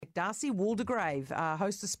back. Darcy Waldegrave,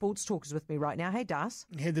 host of Sports Talk, is with me right now. Hey, Darcy.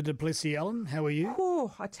 Heather du Plessis-Allen, how are you?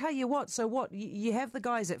 Oh, I tell you what. So what? You have the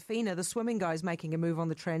guys at FINA, the swimming guys, making a move on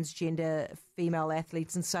the transgender female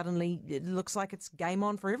athletes, and suddenly it looks like it's game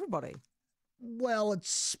on for everybody. Well,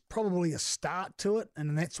 it's probably a start to it,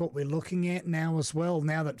 and that's what we're looking at now as well,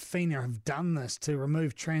 now that FINA have done this to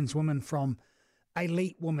remove trans women from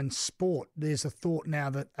elite women's sport. There's a thought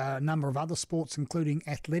now that a number of other sports, including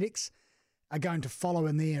athletics, are going to follow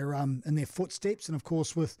in their footsteps. And of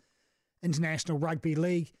course, with International Rugby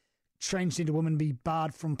League, transgender women be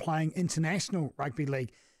barred from playing International Rugby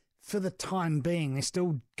League. For the time being, they're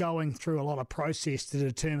still going through a lot of process to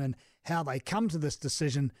determine how they come to this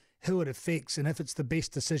decision, who it affects, and if it's the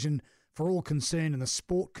best decision for all concerned and the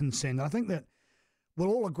sport concerned. And I think that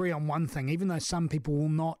we'll all agree on one thing, even though some people will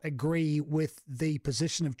not agree with the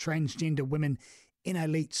position of transgender women in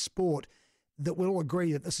elite sport, that we'll all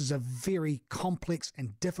agree that this is a very complex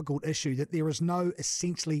and difficult issue, that there is no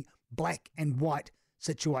essentially black and white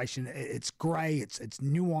situation. It's grey, it's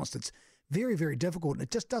nuanced, it's very, very difficult, and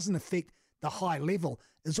it just doesn't affect the high level.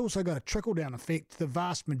 It's also got a trickle-down effect to the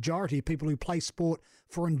vast majority of people who play sport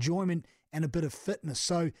for enjoyment and a bit of fitness.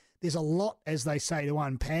 So there's a lot, as they say, to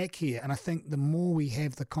unpack here. And I think the more we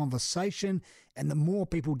have the conversation and the more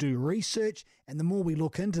people do research and the more we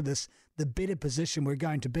look into this, the better position we're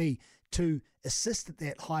going to be to assist at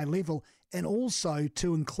that high level, and also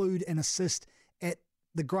to include and assist at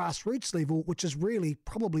the grassroots level, which is really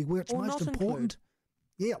probably where it's most important.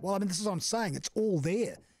 Yeah, well, I mean, this is what I'm saying. It's all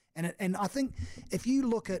there. And I think if you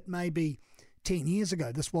look at maybe 10 years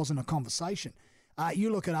ago, this wasn't a conversation.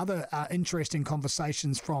 You look at other interesting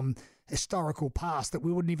conversations from historical past that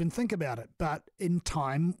we wouldn't even think about it. But in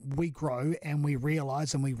time, we grow and we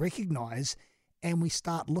realise and we recognise and we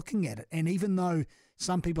start looking at it. And even though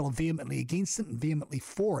some people are vehemently against it and vehemently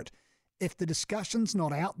for it, if the discussion's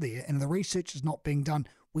not out there and the research is not being done,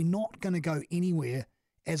 we're not going to go anywhere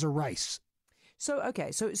as a race. So,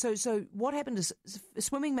 okay, so what happened is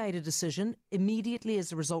swimming made a decision. Immediately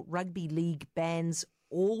as a result, rugby league bans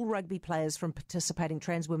all rugby players from participating,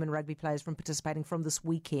 trans women rugby players from participating from this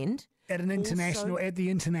weekend. At the international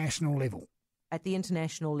level. At the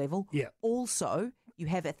international level. Yeah. Also, you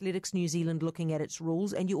have Athletics New Zealand looking at its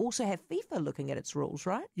rules, and you also have FIFA looking at its rules,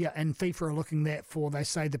 right? Yeah, and FIFA are looking at for, they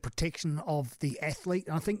say, the protection of the athlete.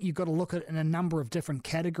 And I think you've got to look at it in a number of different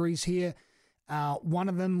categories here. One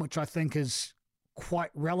of them, which I think is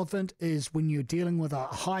quite relevant, is when you're dealing with a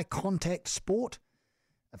high contact sport,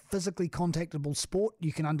 a physically contactable sport.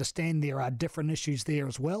 You can understand there are different issues there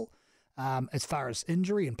as well, as far as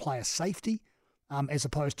injury and player safety, as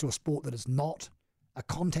opposed to a sport that is not a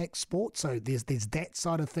contact sport. So there's that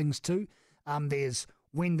side of things too. There's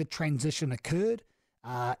when the transition occurred,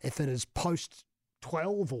 if it is post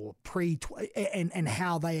 12 or pre, and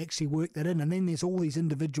how they actually work that in. And then there's all these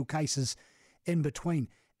individual cases in between.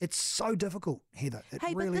 It's so difficult, Heather. It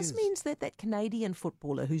really but this is. means that Canadian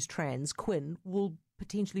footballer who's trans, Quinn, will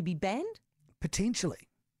potentially be banned? Potentially.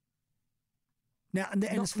 Now, and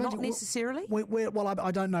not necessarily? Well, I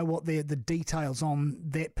don't know what the details on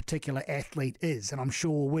that particular athlete is, and I'm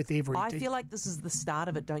sure with every... I feel like this is the start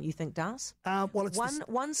of it, don't you think, Das? Well, it's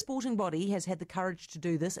one sporting body has had the courage to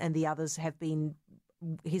do this, and the others have been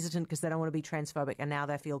hesitant because they don't want to be transphobic, and now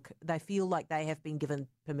they feel like they have been given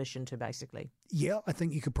permission to, basically. Yeah, I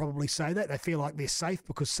think you could probably say that. They feel like they're safe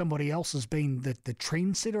because somebody else has been the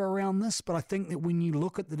trendsetter around this. But I think that when you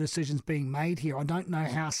look at the decisions being made here, I don't know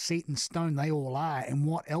how set in stone they all are and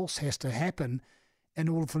what else has to happen in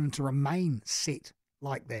order for them to remain set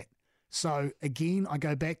like that. So again, I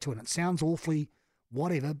go back to it. It sounds awfully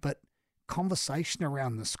whatever, but conversation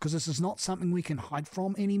around this, because this is not something we can hide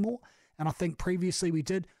from anymore. And I think previously we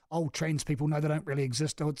did, trans people, no, they don't really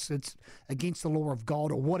exist, or it's against the law of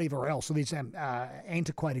God or whatever else. So these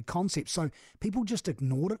antiquated concepts. So people just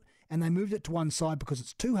ignored it and they moved it to one side because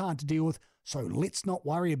it's too hard to deal with, so let's not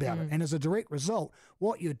worry about it. And as a direct result,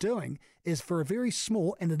 what you're doing is for a very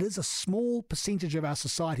small, and it is a small percentage of our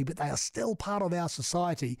society, but they are still part of our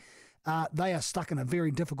society, they are stuck in a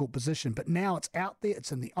very difficult position. But now it's out there,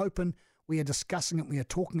 it's in the open, we are discussing it, we are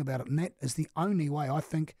talking about it, and that is the only way I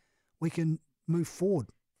think we can move forward.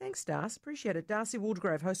 Thanks, Darcy. Appreciate it. Darcy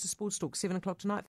Waldegrave, host of Sports Talk, 7 o'clock tonight.